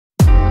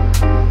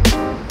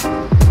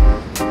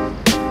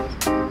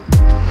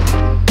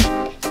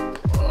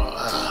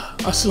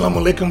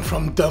Asalaamu Alaykum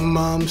from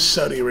Dammam,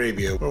 Saudi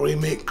Arabia, where we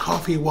make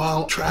coffee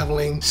while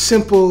traveling.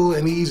 Simple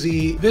and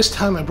easy. This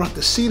time I brought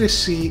the Sea To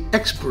Summit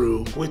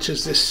X-Brew, which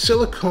is this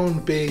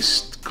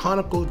silicone-based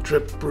conical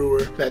drip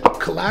brewer that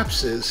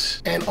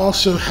collapses and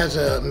also has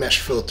a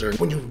mesh filter.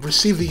 When you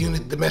receive the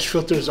unit, the mesh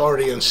filter is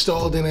already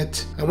installed in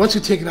it. And once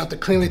you take it out to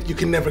clean it, you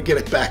can never get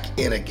it back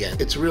in again.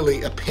 It's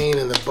really a pain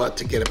in the butt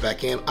to get it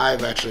back in.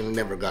 I've actually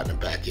never gotten it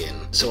back in.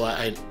 So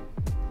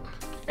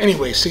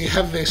anyway, so you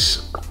have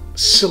this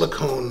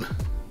silicone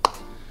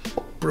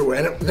brewer,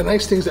 and the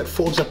nice thing is that it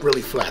folds up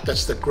really flat.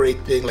 That's the great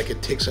thing. Like,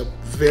 it takes up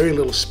very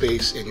little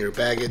space in your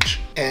baggage,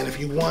 and if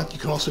you want, you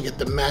can also get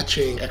the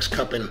matching X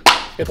cup, and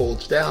it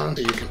folds down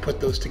so you can put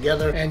those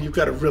together, and you've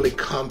got a really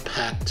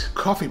compact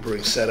coffee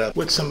brewing setup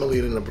with some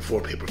Melita No.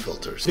 4 paper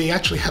filters. They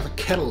actually have a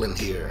kettle in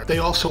here. They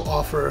also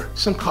offer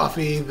some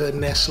coffee, the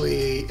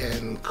Nestle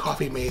and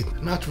Coffee Mate.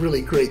 Not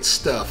really great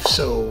stuff,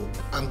 so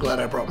I'm glad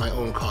I brought my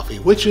own coffee,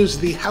 which is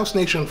the House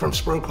Nation from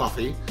Spro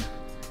Coffee.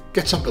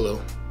 Get some below.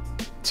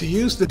 To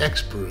use the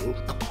X-Brew,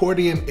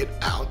 accordion it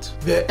out.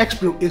 The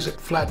X-Brew is a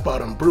flat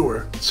bottom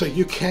brewer, so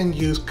you can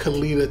use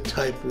Kalita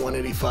type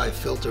 185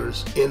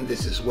 filters in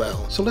this as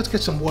well. So let's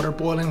get some water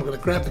boiling. We're gonna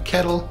grab the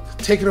kettle,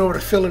 take it over to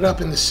fill it up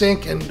in the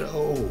sink, and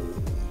oh,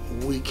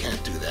 we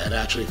can't do that.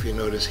 Actually, if you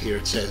notice here,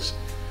 it says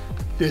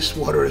this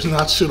water is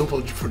not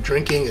suitable for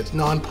drinking. It's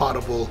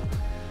non-potable,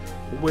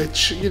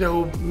 which, you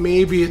know,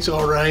 maybe it's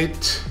all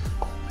right.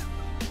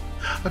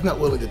 I'm not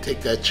willing to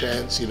take that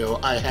chance. You know,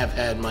 I have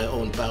had my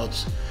own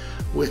bouts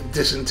with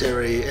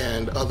dysentery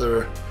and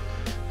other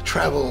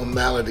travel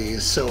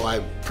maladies, so I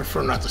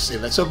prefer not to say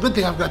that. So good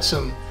thing I've got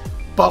some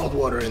bottled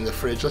water in the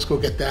fridge. Let's go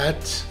get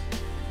that.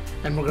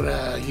 And we're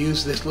gonna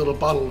use this little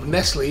bottle of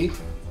Nestle.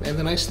 And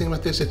the nice thing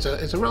about this, it's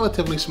a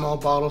relatively small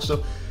bottle,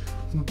 so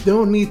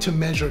no need to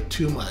measure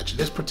too much.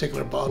 This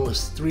particular bottle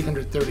is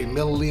 330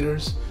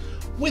 milliliters,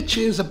 which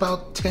is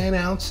about 10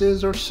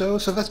 ounces or so.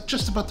 So that's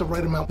just about the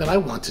right amount that I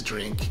want to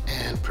drink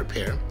and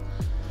prepare.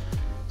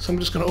 So I'm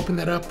just gonna open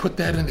that up, put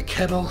that in the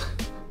kettle,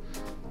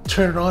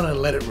 turn it on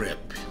and let it rip.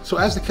 So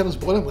as the kettle's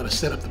boiling, I'm gonna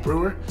set up the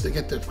brewer to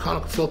get the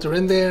conical filter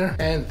in there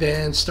and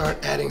then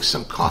start adding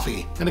some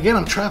coffee. And again,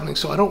 I'm traveling,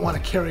 so I don't wanna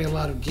carry a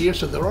lot of gear,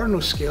 so there are no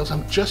scales.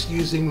 I'm just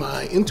using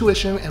my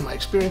intuition and my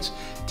experience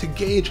to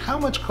gauge how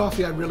much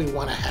coffee I really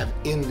wanna have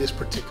in this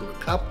particular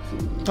cup.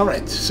 All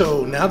right,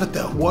 so now that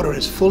the water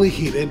is fully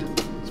heated,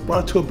 it's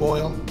brought to a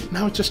boil,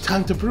 now it's just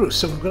time to brew.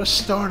 So we're gonna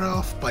start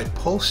off by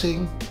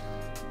pulsing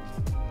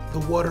the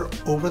water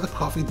over the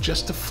coffee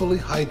just to fully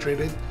hydrate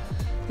it.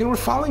 You know, we're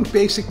following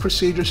basic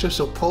procedures here,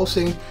 so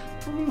pulsing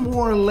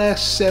more or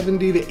less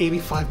 70 to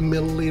 85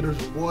 milliliters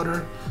of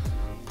water.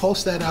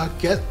 Pulse that out,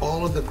 get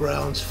all of the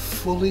grounds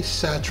fully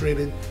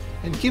saturated,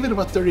 and give it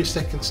about 30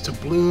 seconds to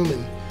bloom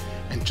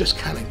and just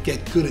kind of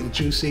get good and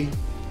juicy.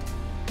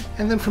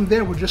 And then from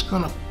there, we're just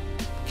gonna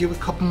give a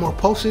couple more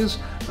pulses,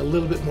 a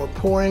little bit more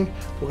pouring.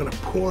 We're gonna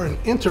pour in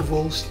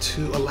intervals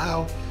to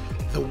allow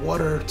the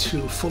water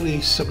to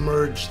fully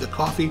submerge the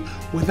coffee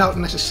without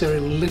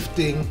necessarily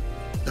lifting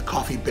the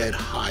coffee bed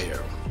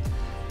higher.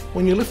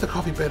 When you lift the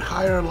coffee bed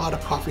higher, a lot of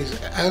coffees,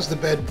 as the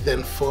bed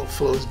then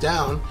flows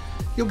down,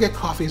 you'll get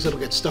coffees that'll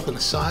get stuck on the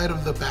side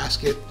of the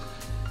basket,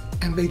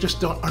 and they're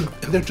just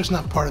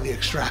not part of the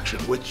extraction,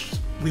 which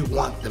we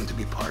want them to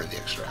be part of the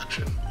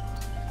extraction.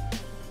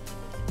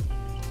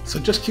 So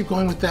just keep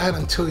going with that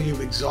until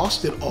you've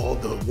exhausted all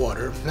the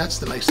water. And that's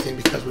the nice thing,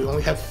 because we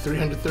only have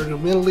 330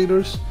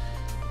 milliliters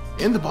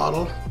in the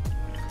bottle.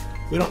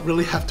 We don't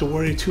really have to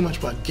worry too much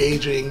about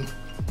gauging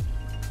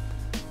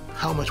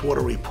how much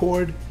water we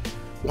poured.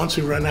 Once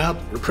we run out,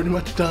 we're pretty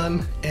much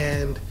done.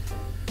 And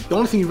the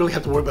only thing you really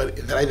have to worry about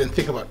that I didn't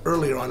think about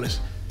earlier on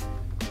is,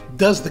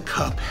 does the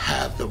cup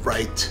have the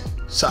right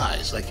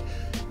size? Like,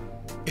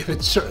 if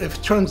it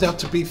turns out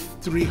to be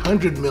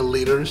 300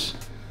 milliliters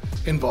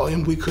in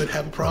volume, we could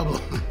have a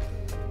problem,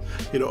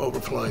 you know,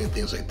 overflowing and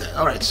things like that.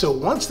 All right, so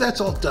once that's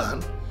all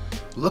done,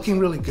 looking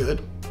really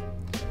good,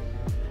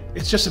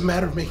 it's just a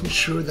matter of making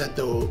sure that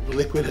the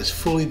liquid has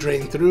fully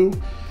drained through,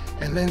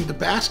 and then the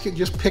basket,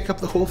 just pick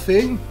up the whole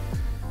thing,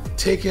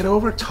 take it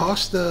over,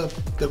 toss the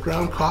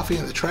ground coffee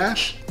in the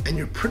trash, and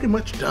you're pretty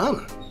much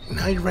done.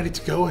 Now you're ready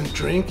to go and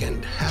drink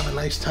and have a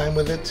nice time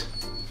with it.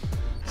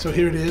 So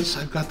here it is.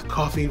 I've got the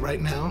coffee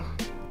right now.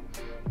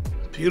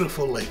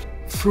 Beautiful, like,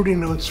 fruity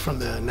notes from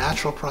the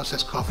natural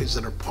processed coffees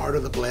that are part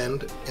of the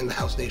blend in the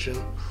House Nation.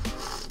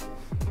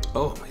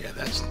 Oh yeah,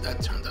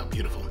 that turned out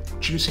beautiful.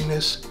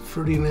 Juiciness,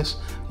 fruitiness,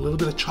 a little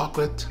bit of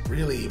chocolate.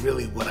 Really,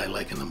 really what I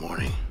like in the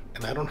morning.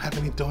 And I don't have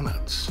any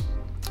donuts.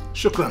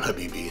 Shukran,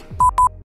 Habibi.